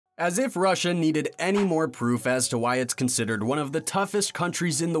As if Russia needed any more proof as to why it's considered one of the toughest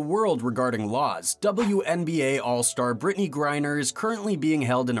countries in the world regarding laws, WNBA All-Star Brittney Griner is currently being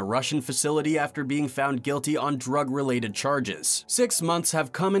held in a Russian facility after being found guilty on drug-related charges. 6 months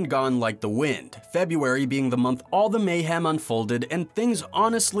have come and gone like the wind, February being the month all the mayhem unfolded, and things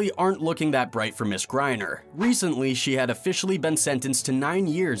honestly aren't looking that bright for Miss Griner. Recently, she had officially been sentenced to 9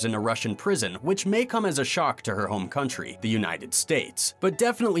 years in a Russian prison, which may come as a shock to her home country, the United States, but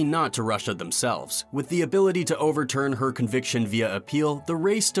definitely not to Russia themselves. With the ability to overturn her conviction via appeal, the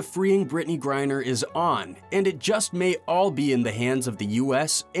race to freeing Brittney Griner is on, and it just may all be in the hands of the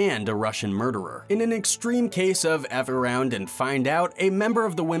US and a Russian murderer. In an extreme case of F around and find out, a member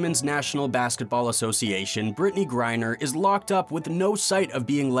of the Women's National Basketball Association, Brittney Griner, is locked up with no sight of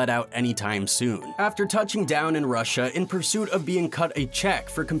being let out anytime soon. After touching down in Russia in pursuit of being cut a check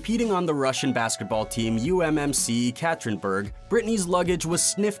for competing on the Russian basketball team UMMC Ekaterinburg, Brittney's luggage was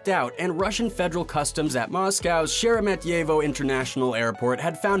sniffed out, and Russian Federal Customs at Moscow's Sheremetyevo International Airport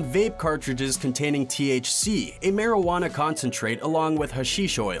had found vape cartridges containing THC, a marijuana concentrate, along with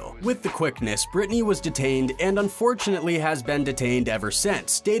hashish oil. With the quickness, Brittney was detained and unfortunately has been detained ever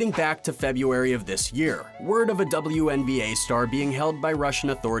since, dating back to February of this year. Word of a WNBA star being held by Russian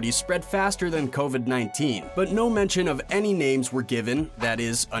authorities spread faster than COVID-19, but no mention of any names were given, that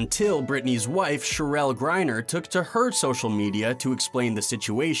is, until Brittney's wife, Sherelle Griner, took to her social media to explain the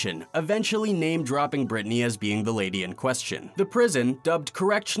situation, eventually name-dropping Brittney as being the lady in question. The prison, dubbed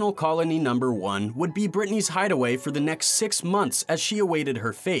Correctional Colony No. 1, would be Brittney's hideaway for the next 6 months as she awaited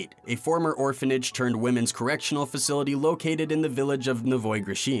her fate, a former orphanage-turned-women's correctional facility located in the village of Novoy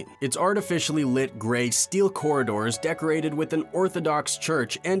Grushin. Its artificially lit gray steel corridors decorated with an Orthodox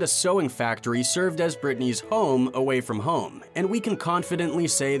church and a sewing factory served as Brittney's home away from home, and we can confidently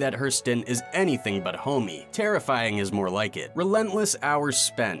say that her stint is anything but homey. Terrifying is more like it. Relentless hours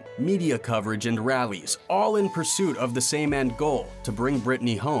spent, media coverage and rallies, all in pursuit of the same end goal, to bring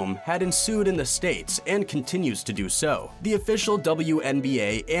Brittney home, had ensued in the States and continues to do so. The official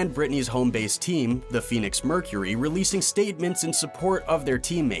WNBA and Brittney's home-based team, the Phoenix Mercury, releasing statements in support of their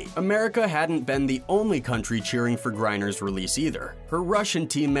teammate. America hadn't been the only country cheering for Griner's release either. Her Russian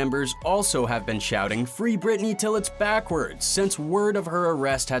team members also have been shouting, "Free Brittney till it's backwards," since word of her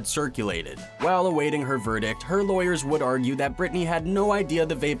arrest had circulated. While awaiting her verdict, her lawyers would argue that Brittney had no idea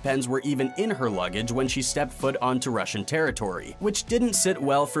the vape pens were even in her luggage when she stepped foot onto Russian territory, which didn't sit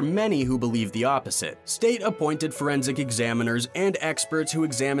well for many who believe the opposite. State-appointed forensic examiners and experts who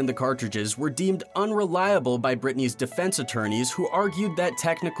examined the cartridges were deemed unreliable by Brittney's defense attorneys, who argued that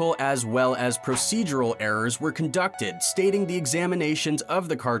technical as well as procedural errors were conducted, stating the examinations of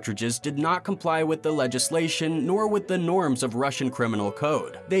the cartridges did not comply with the legislation nor with the norms of Russian criminal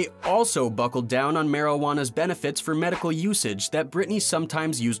code. They also buckled down on marijuana's benefits for medical usage that Brittney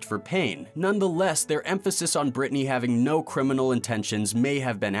sometimes used for pain. Nonetheless, their emphasis on Brittney having no criminal intentions may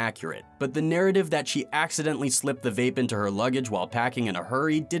have been accurate, but the narrative that she accidentally slipped the vape into her luggage while packing in a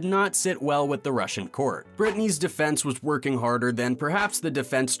hurry did not sit well with the Russian court. Brittney's defense was working harder than perhaps the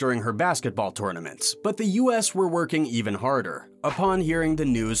defense during her basketball tournaments, but the US were working even harder. Upon hearing the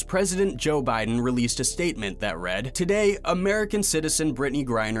news, President Joe Biden released a statement that read, "Today, American citizen Brittney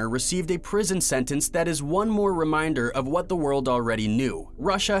Griner received a prison sentence that is one more reminder of what the world already knew.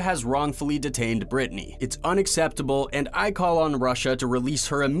 Russia has wrongfully detained Brittney. It's unacceptable, and I call on Russia to release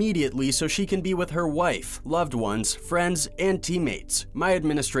her immediately so she can be with her wife, loved ones, friends, and teammates. My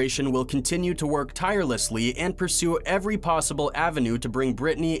administration will continue to work tirelessly and pursue every possible avenue to bring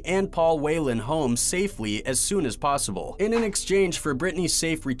Brittney and Paul Whelan home safely as soon as possible." In an exchange for Brittney's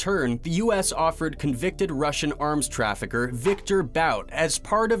safe return, the US offered convicted Russian arms trafficker Victor Bout as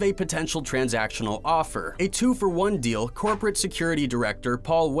part of a potential transactional offer. A 2-for-1 deal, corporate security director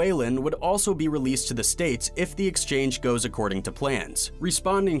Paul Whelan would also be released to the States if the exchange goes according to plans.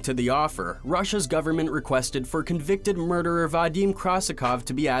 Responding to the offer, Russia's government requested for convicted murderer Vadim Krasikov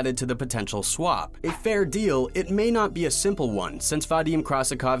to be added to the potential swap. A fair deal, it may not be a simple one, since Vadim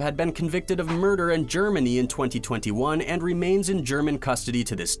Krasikov had been convicted of murder in Germany in 2021 and remains in German custody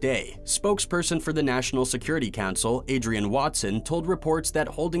to this day. Spokesperson for the National Security Council, Adrian Watson, told reports that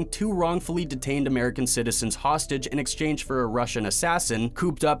holding 2 wrongfully detained American citizens hostage in exchange for a Russian assassin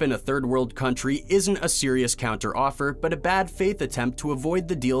cooped up in a third-world country isn't a serious counter-offer, but a bad faith attempt to avoid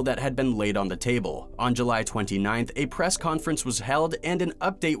the deal that had been laid on the table. On July 29th, a press conference was held and an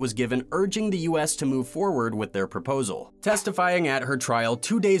update was given urging the US to move forward with their proposal. Testifying at her trial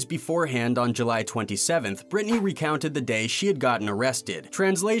 2 days beforehand on July 27th, Brittney recounted the day she had gotten arrested.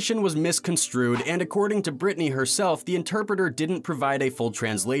 Translation was misconstrued, and according to Brittney herself, the interpreter didn't provide a full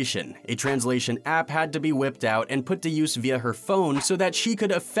translation. A translation app had to be whipped out and put to use via her phone so that she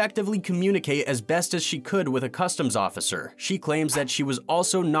could effectively communicate as best as she could with a customs officer. She claims that she was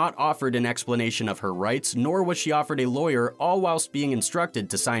also not offered an explanation of her rights, nor was she offered a lawyer, all whilst being instructed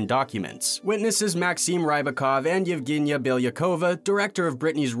to sign documents. Witnesses Maxim Rybakov and Yevgenia Belyakova, director of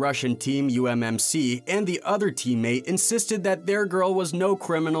Brittney's Russian team UMMC, and the other teammate insisted that their girl was no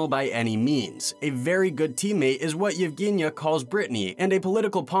criminal by any means. A very good teammate is what Yevgenia calls Brittney, and a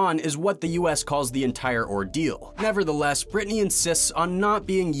political pawn is what the US calls the entire ordeal. Nevertheless, Brittney insists on not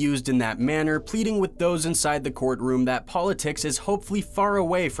being used in that manner, pleading with those inside the courtroom that politics is hopefully far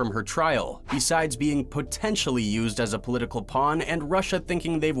away from her trial, besides being potentially used as a political pawn and Russia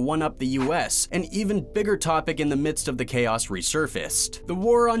thinking they've won up the US, an even bigger topic in the midst of the chaos resurfaced: the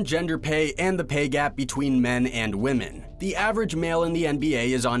war on gender pay and the pay gap between men and women. The average male in the NBA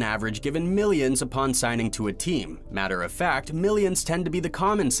is on average given millions upon signing to a team. Matter of fact, millions tend to be the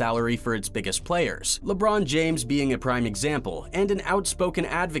common salary for its biggest players, LeBron James being a prime example, and an outspoken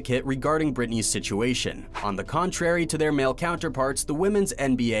advocate regarding Brittney's situation. On the contrary to their male counterparts, the women's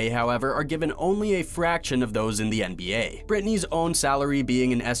NBA, however, are given only a fraction of those in the NBA. Brittney's own salary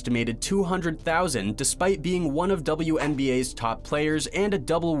being an estimated $200,000 despite being one of WNBA's top players and a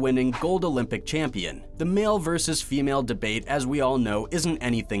double-winning gold Olympic champion. The male versus female debate, as we all know, isn't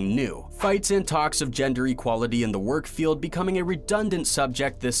anything new. Fights and talks of gender equality in the work field becoming a redundant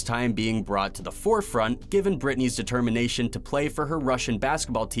subject, this time being brought to the forefront given Brittney's determination to play for her Russian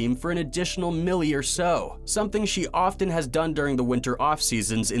basketball team for an additional milli or so, something she often has done during the winter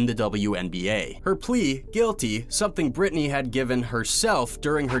off-seasons in the WNBA. Her plea, guilty, something Brittney had given herself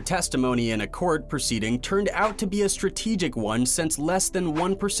during her testimony in a court proceeding, turned out to be a strategic one since less than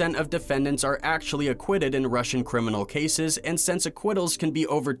 1% of defendants are actually acquitted in Russian criminal cases, and since acquittals can be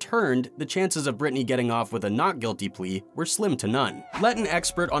overturned, the chances of Brittney getting off with a not guilty plea were slim to none. Let an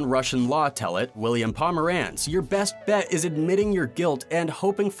expert on Russian law tell it, William Pomeranz, your best bet is admitting your guilt and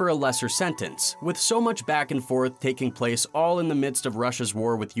hoping for a lesser sentence. With so much back and forth taking place all in the midst of Russia's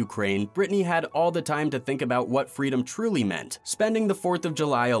war with Ukraine, Brittney had all the time to think about what freedom truly meant. Spending the 4th of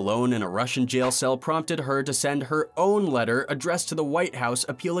July alone in a Russian jail cell prompted her to send her own letter addressed to the White House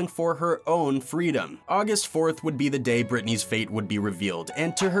appealing for her own freedom. August 4th would be the day Brittney's fate would be revealed,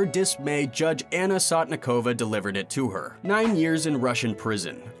 and to her dismay, Judge Anna Sotnikova delivered it to her. 9 years in Russian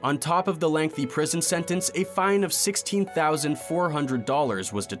prison. On top of the lengthy prison sentence, a fine of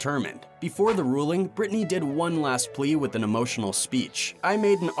 $16,400 was determined. Before the ruling, Brittney did one last plea with an emotional speech. I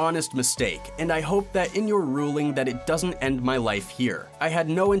made an honest mistake, and I hope that in your ruling that it doesn't end my life here. I had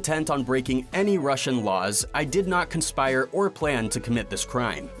no intent on breaking any Russian laws. I did not conspire or plan to commit this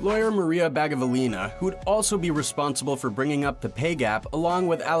crime. Lawyer Maria Bagavalina, who'd also be responsible for bringing up the pay gap, along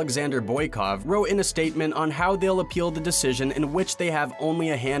with Alexander Boykov, wrote in a statement on how they'll appeal the decision, in which they have only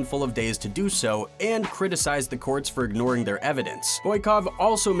a handful of days to do so, and criticized the courts for ignoring their evidence. Boykov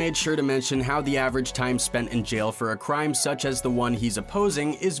also made sure to mention how the average time spent in jail for a crime such as the one he's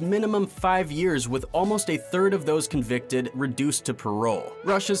opposing is minimum 5 years, with almost a third of those convicted reduced to parole.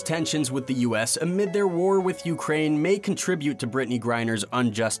 Russia's tensions with the US amid their war with Ukraine may contribute to Brittney Griner's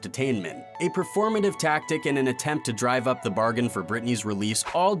unjust detainment, a performative tactic in an attempt to drive up the bargain for Brittney's release,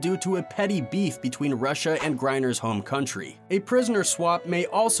 all due to a petty beef between Russia and Griner's home country. A prisoner swap may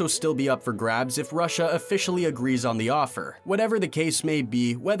also still be up for grabs if Russia officially agrees on the offer. Whatever the case may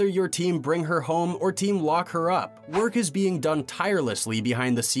be, whether your team bring her home or team lock her up, work is being done tirelessly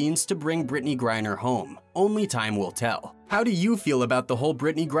behind the scenes to bring Brittney Griner home. Only time will tell. How do you feel about the whole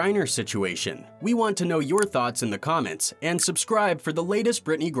Brittney Griner situation? We want to know your thoughts in the comments, and subscribe for the latest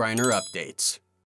Brittney Griner updates.